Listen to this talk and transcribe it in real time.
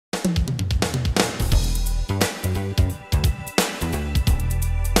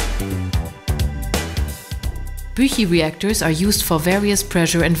Büchi reactors are used for various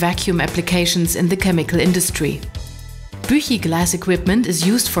pressure and vacuum applications in the chemical industry. Büchiglas equipment is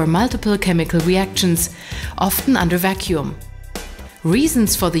used for multiple chemical reactions, often under vacuum.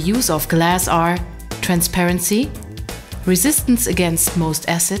 Reasons for the use of glass are transparency, resistance against most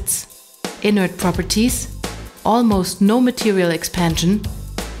acids, inert properties, almost no material expansion,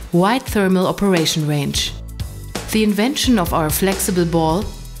 wide thermal operation range. The invention of our flexible ball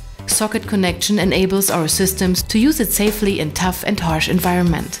socket connection enables our systems to use it safely in tough and harsh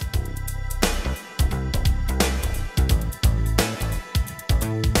environment.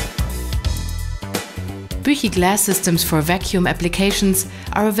 Büchiglas systems for vacuum applications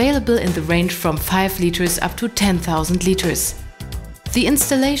are available in the range from 5 liters up to 10,000 liters. The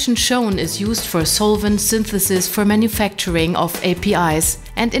installation shown is used for solvent synthesis for manufacturing of APIs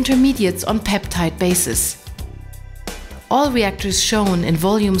and intermediates on peptide basis. All reactors shown in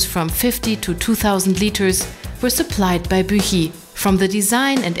volumes from 50 to 2000 liters were supplied by Büchi, from the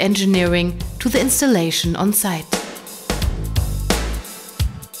design and engineering to the installation on site.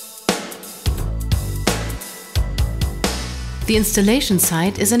 The installation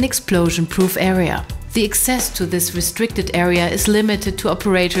site is an explosion-proof area. The access to this restricted area is limited to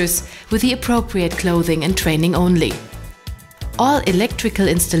operators with the appropriate clothing and training only. All electrical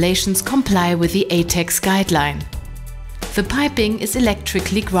installations comply with the ATEX guideline. The piping is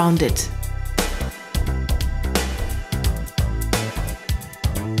electrically grounded.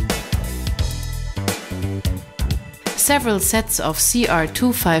 Several sets of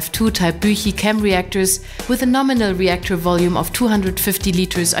CR252 type Büchi chem reactors with a nominal reactor volume of 250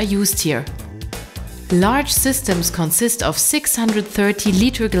 liters are used here. Large systems consist of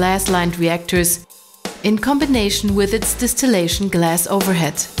 630-liter glass-lined reactors in combination with its distillation glass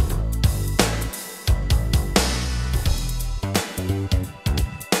overhead.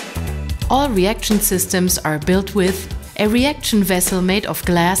 All reaction systems are built with a reaction vessel made of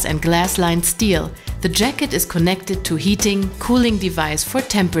glass and glass-lined steel. The jacket is connected to heating, cooling device for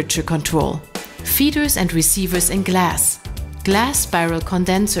temperature control. Feeders and receivers in glass, glass spiral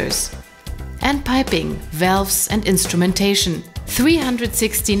condensers, and piping, valves and instrumentation.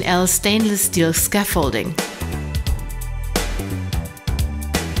 316L stainless steel scaffolding.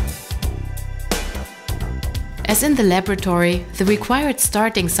 As in the laboratory, the required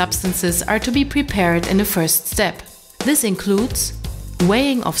starting substances are to be prepared in a first step. This includes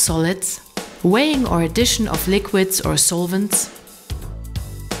weighing of solids, weighing or addition of liquids or solvents,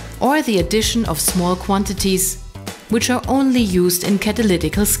 or the addition of small quantities, which are only used in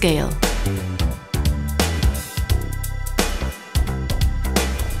catalytical scale.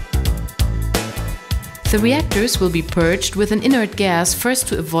 The reactors will be purged with an inert gas first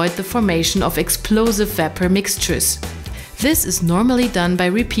to avoid the formation of explosive vapor mixtures. This is normally done by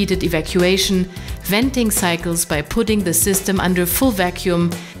repeated evacuation, venting cycles by putting the system under full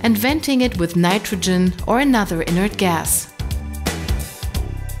vacuum and venting it with nitrogen or another inert gas.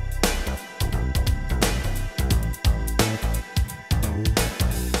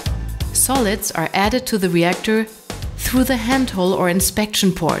 Solids are added to the reactor through the handhole or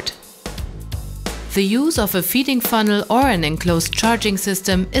inspection port. The use of a feeding funnel or an enclosed charging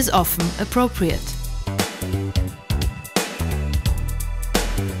system is often appropriate.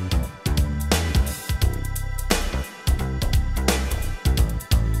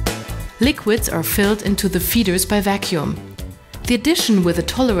 Liquids are filled into the feeders by vacuum. The addition with a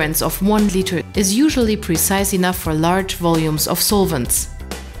tolerance of 1 liter is usually precise enough for large volumes of solvents.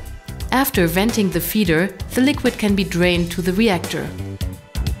 After venting the feeder, the liquid can be drained to the reactor.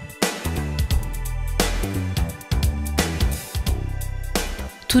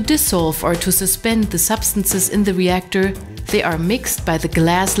 To dissolve or to suspend the substances in the reactor, they are mixed by the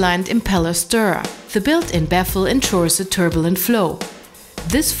glass-lined impeller stirrer. The built-in baffle ensures a turbulent flow.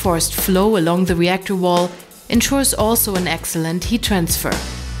 This forced flow along the reactor wall ensures also an excellent heat transfer.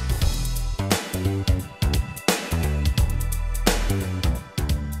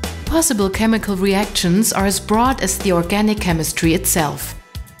 Possible chemical reactions are as broad as the organic chemistry itself.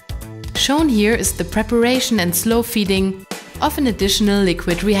 Shown here is the preparation and slow feeding of an additional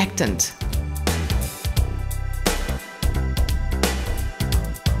liquid reactant.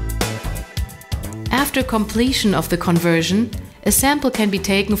 After completion of the conversion, a sample can be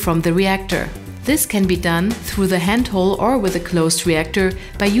taken from the reactor. This can be done through the handhole or with a closed reactor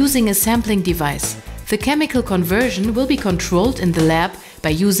by using a sampling device. The chemical conversion will be controlled in the lab by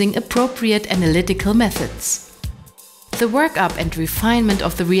using appropriate analytical methods. The workup and refinement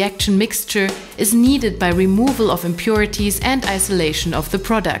of the reaction mixture is needed by removal of impurities and isolation of the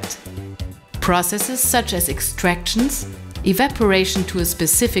product. Processes such as extractions, evaporation to a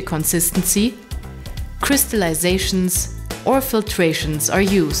specific consistency, crystallizations or filtrations are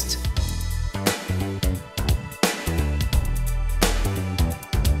used.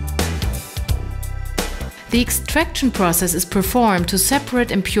 The extraction process is performed to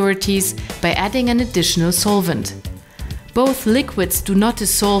separate impurities by adding an additional solvent. Both liquids do not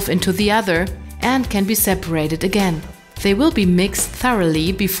dissolve into the other and can be separated again. They will be mixed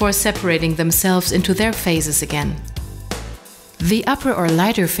thoroughly before separating themselves into their phases again. The upper or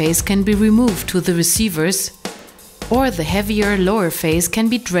lighter phase can be removed to the receivers, or the heavier lower phase can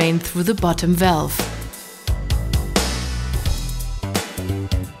be drained through the bottom valve.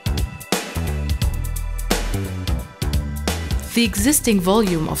 The existing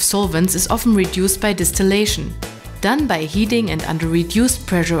volume of solvents is often reduced by distillation, done by heating and under reduced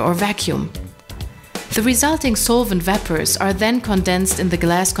pressure or vacuum. The resulting solvent vapors are then condensed in the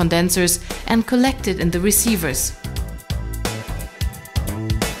glass condensers and collected in the receivers.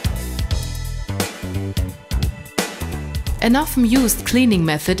 An often used cleaning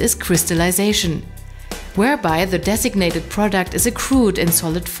method is crystallization, whereby the designated product is accrued in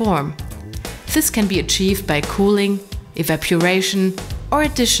solid form. This can be achieved by cooling, evaporation, or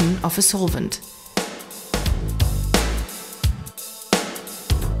addition of a solvent.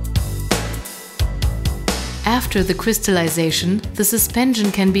 After the crystallization, the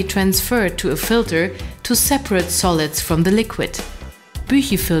suspension can be transferred to a filter to separate solids from the liquid.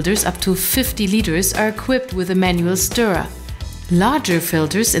 Büchi filters up to 50 liters are equipped with a manual stirrer. Larger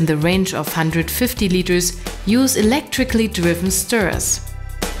filters in the range of 150 liters use electrically driven stirrers.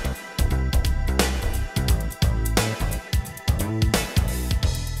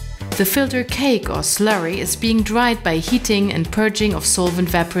 The filter cake or slurry is being dried by heating and purging of solvent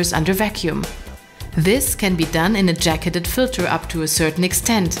vapors under vacuum. This can be done in a jacketed filter up to a certain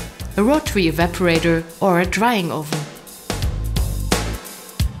extent, a rotary evaporator or a drying oven.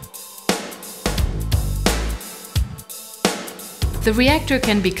 The reactor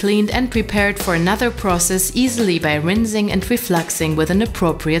can be cleaned and prepared for another process easily by rinsing and refluxing with an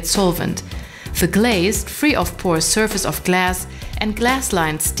appropriate solvent. The glazed, free-of-pore surface of glass and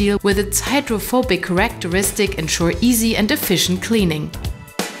glass-lined steel with its hydrophobic characteristic ensure easy and efficient cleaning.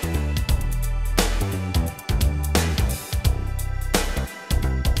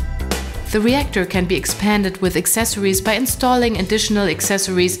 The reactor can be expanded with accessories by installing additional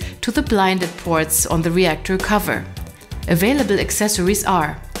accessories to the blinded ports on the reactor cover. Available accessories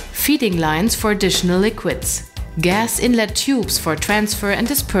are feeding lines for additional liquids, gas inlet tubes for transfer and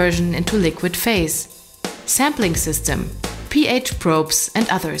dispersion into liquid phase, sampling system, pH probes and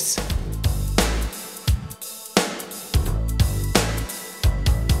others.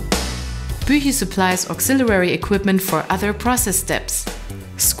 Büchi supplies auxiliary equipment for other process steps.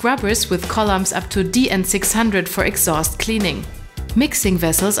 Scrubbers with columns up to DN600 for exhaust cleaning, mixing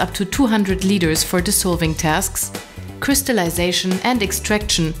vessels up to 200 liters for dissolving tasks, crystallization and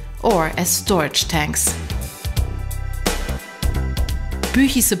extraction or as storage tanks.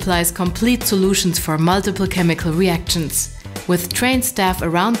 Büchi supplies complete solutions for multiple chemical reactions. With trained staff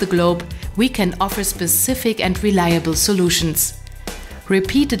around the globe, we can offer specific and reliable solutions.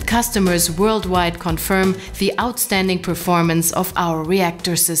 Repeated customers worldwide confirm the outstanding performance of our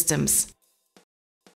reactor systems.